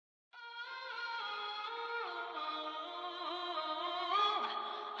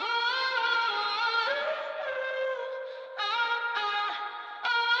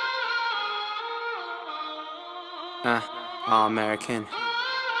All American.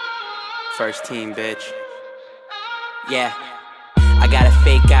 First team, bitch. Yeah. I got a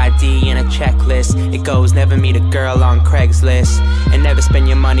fake ID and a checklist. It goes, never meet a girl on Craigslist, and never spend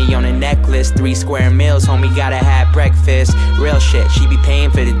your money on a necklace. 3 square meals, homie, gotta have breakfast. Real shit, she be paying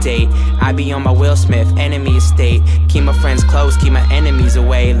for the date. I be on my Will Smith, enemy estate. Keep my friends close, keep my enemies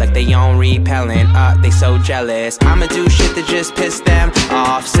away. Like they own repellent, they so jealous. I'ma do shit that just piss them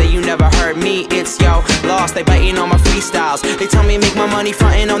off. Say you never heard me, it's yo lost. They biting on my freestyles. They tell me make my money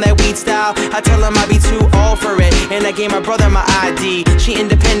frontin' on that weed style. I tell them I be too old for it, and I gave my brother my ID. She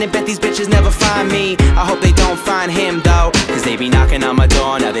independent, bet these bitches never find me. I hope they don't find him though, cause they be knocking on my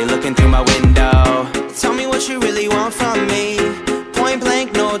door, now they looking through my window. Tell me what you really want from me. Point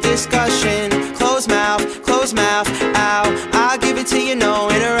blank, no discussion. Close mouth, ow. I'll give it to you, no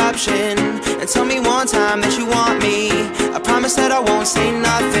interruption. And tell me one time that you want me. I promise that I won't say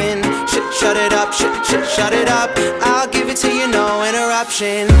nothing. Shut it up, shut it up. I'll give it to you, no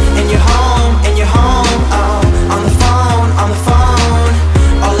interruption. And you're home, oh, on the phone,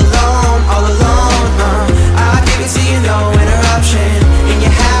 all alone, I'll give it to you, no interruption. In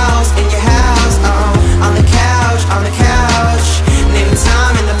your house, oh, on the couch, name the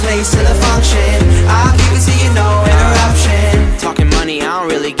time and the place and the function. I'll give it to you, no interruption. Talking money, I don't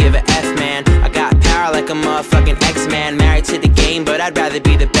really give a F, man. I got power like a motherfucking X-Man. Married to the game, but I'd rather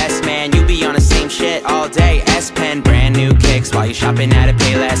be the best man. You be on the same shit all day, S-Pen. Brand new kicks while you shopping at a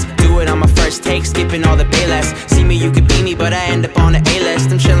Payless. Do it on my first take, skipping all the Payless. See me, you could be me, but I end up on the A-list.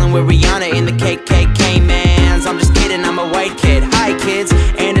 I'm chilling with Rihanna in the KKK mans. I'm just kidding, I'm a white kid. Hi kids,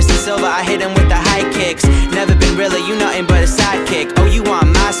 Anderson Silva, I hit him with the high kicks. Never been really, you nothing but a sidekick. Oh, you want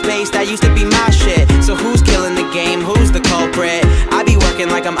my space? That used to be my shit. So who's killing the game? Who's the culprit? I be working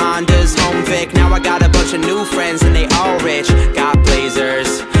like I'm Onda's home Vic. Now I got a bunch of new friends and they all rich. Got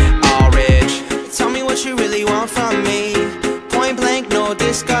blazers, all rich. Tell me what you really want from me. Point blank, no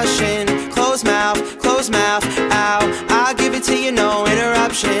discussion. Close mouth, ow. I'll give it to you, no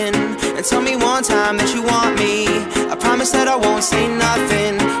interruption. And tell me one time that you want me. I promise that I won't say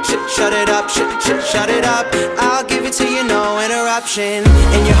nothing. Shut it up, shut it up. I'll give it to you, no interruption.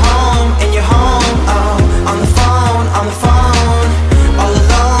 And you're home, oh, on the phone, all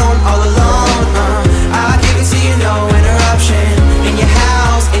alone, I'll give it to you, no interruption. In your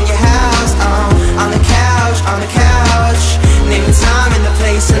house, oh, on the couch, name the time and the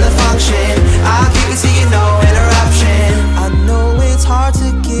place and the function. I'll give it to you, no interruption. I know it's hard to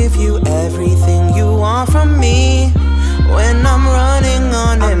give you everything you want from me when I'm running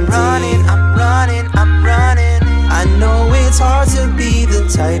on empty. I'm running. I know it's hard to be the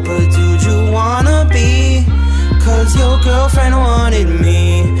type of dude you wanna be, cause your girlfriend wanted me.